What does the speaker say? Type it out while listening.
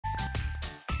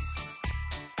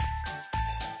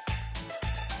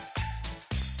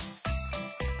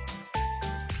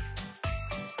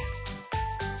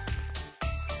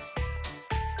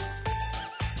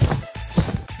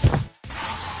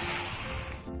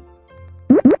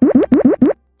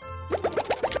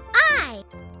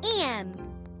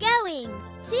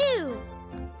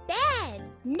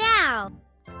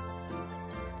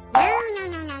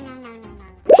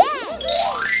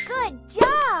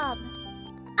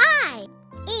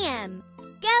am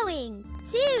going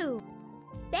to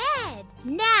bed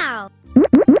now.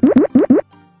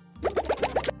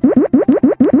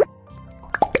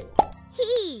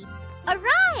 He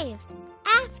arrived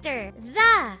after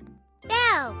the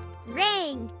bell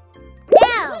rang.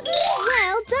 Bell.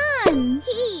 Well done!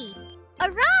 He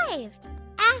arrived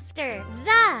after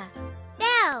the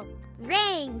bell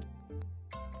rang.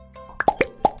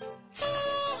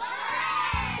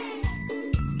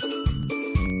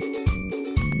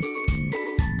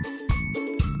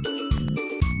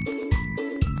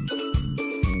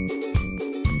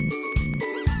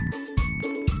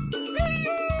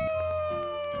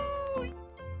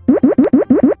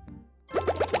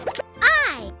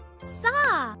 I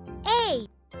saw a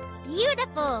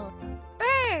beautiful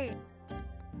bird.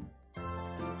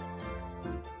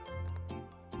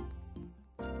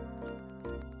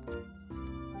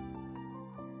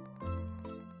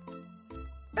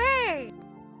 Bird.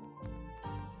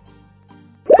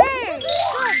 Bird.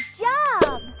 Good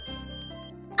job!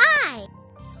 I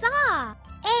saw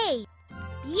a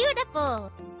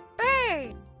beautiful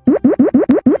bird.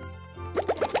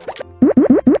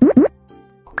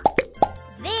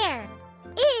 There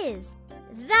is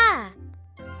the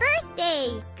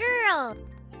birthday girl.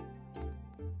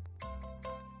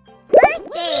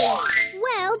 Birthday.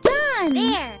 Well done!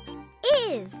 There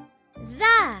is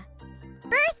the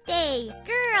birthday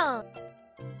girl.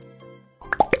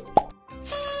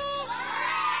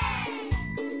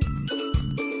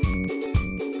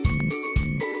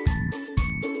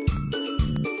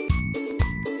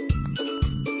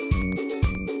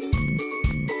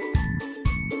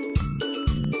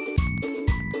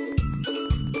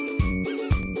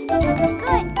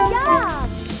 Good job!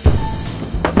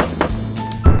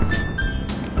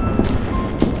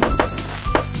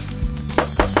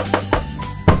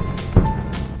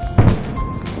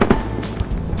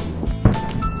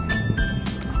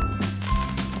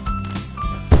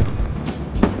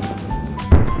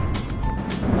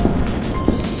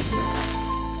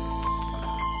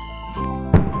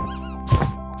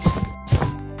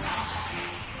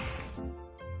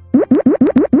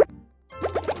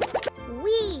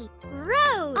 We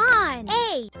rode on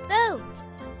a boat.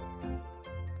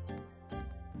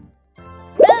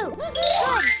 Boat.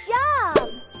 Good job!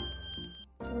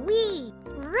 We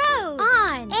rode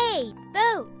on a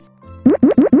boat.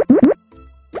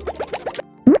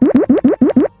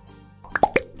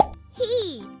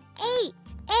 He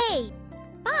ate a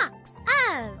box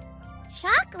of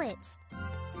chocolates.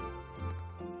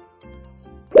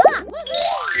 Box.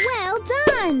 Well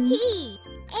done! He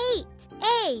ate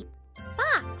a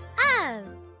box of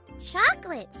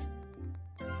chocolates.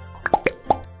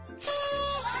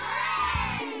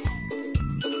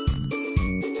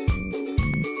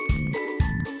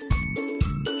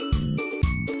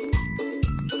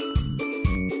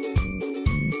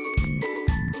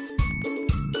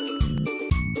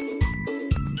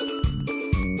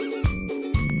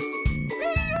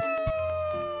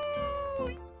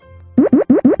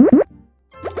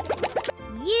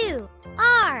 You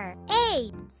are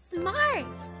a smart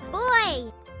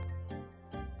boy.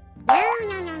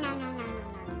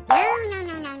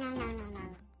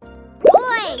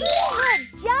 Boy, Good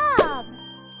job!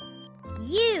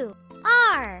 you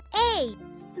are a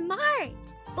smart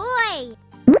boy.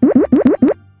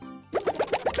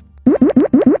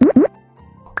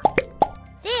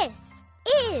 This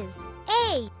is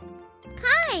a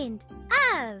kind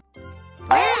of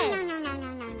bread.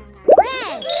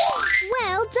 Bread.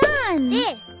 Well done!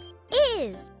 This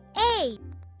is a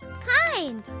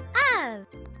kind of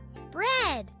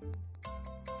bread.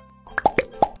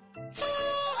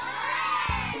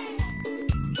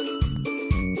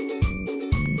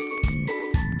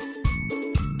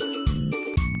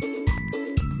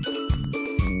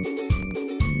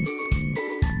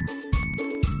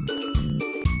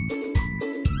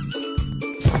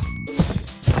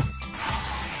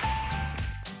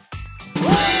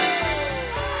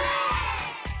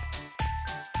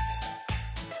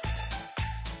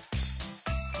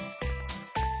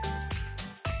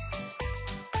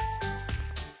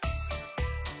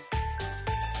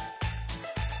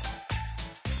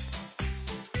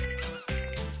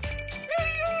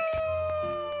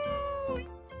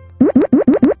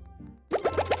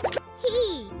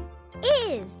 He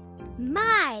is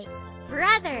my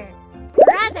brother.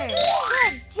 Brother.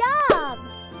 Good job!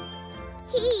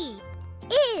 He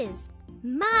is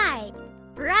my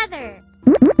brother.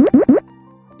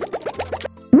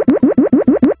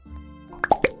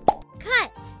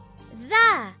 Cut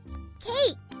the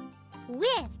cake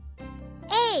with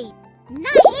a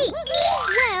knife.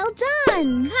 Well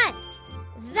done! Cut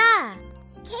the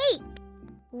cake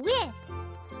with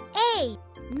a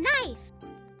knife.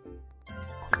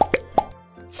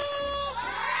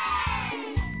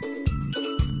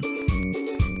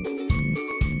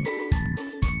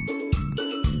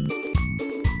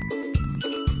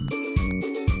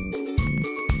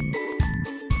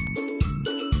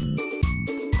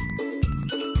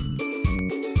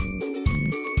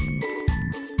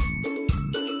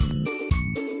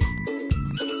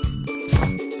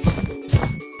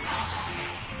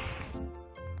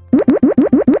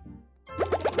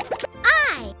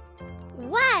 I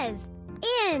was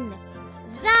in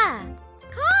the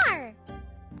car.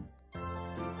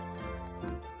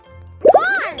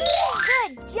 Car.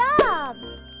 Good job!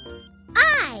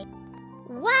 I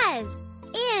was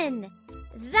in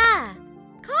the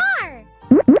car.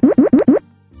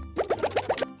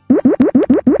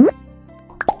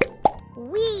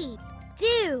 We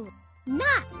do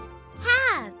not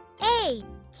have a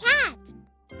cat.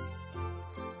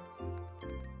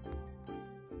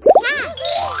 Cat.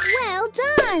 Well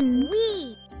done!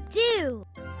 We do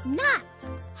not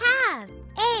have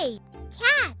a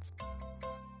cat.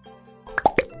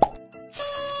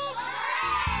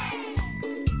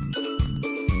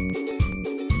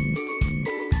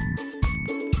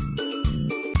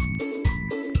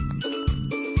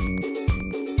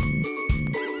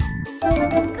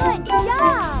 Good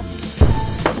job!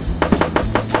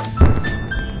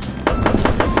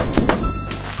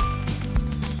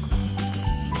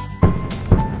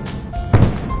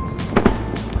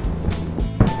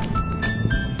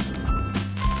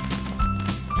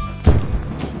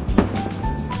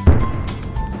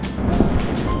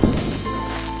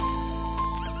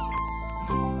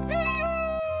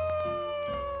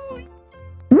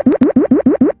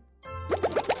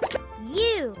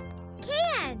 You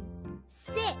can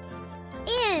sit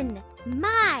in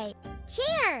my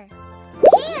chair.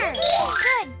 Chair.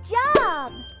 Good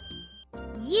job!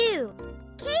 You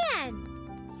can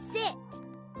sit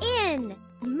in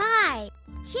my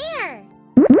chair.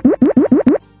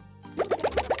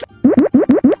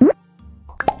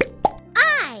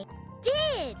 I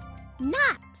did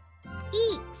not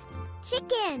eat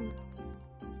chicken.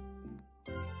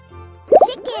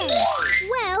 Chicken.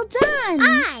 Well done!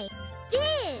 I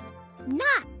did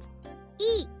not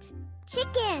eat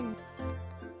chicken.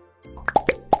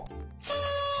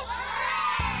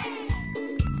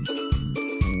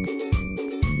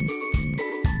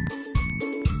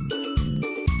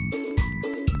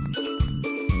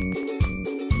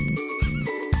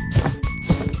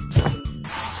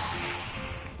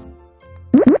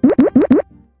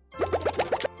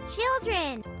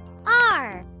 Children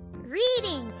are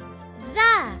reading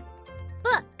the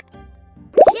book.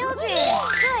 Children.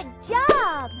 Good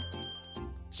job!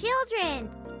 Children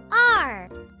are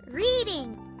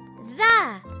reading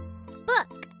the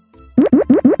book.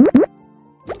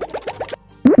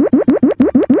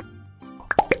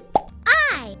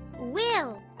 I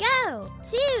will go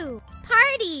to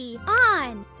party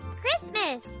on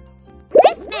Christmas.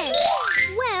 Christmas.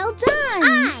 Well done!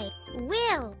 I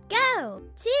will go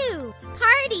to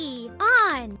party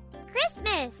on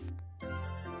Christmas.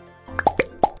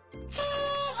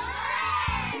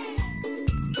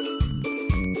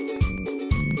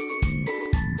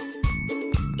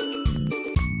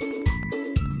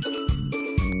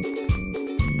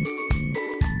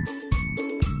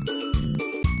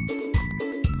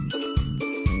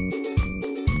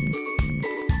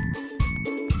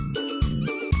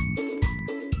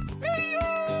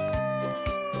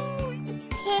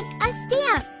 Pick a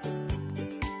stamp.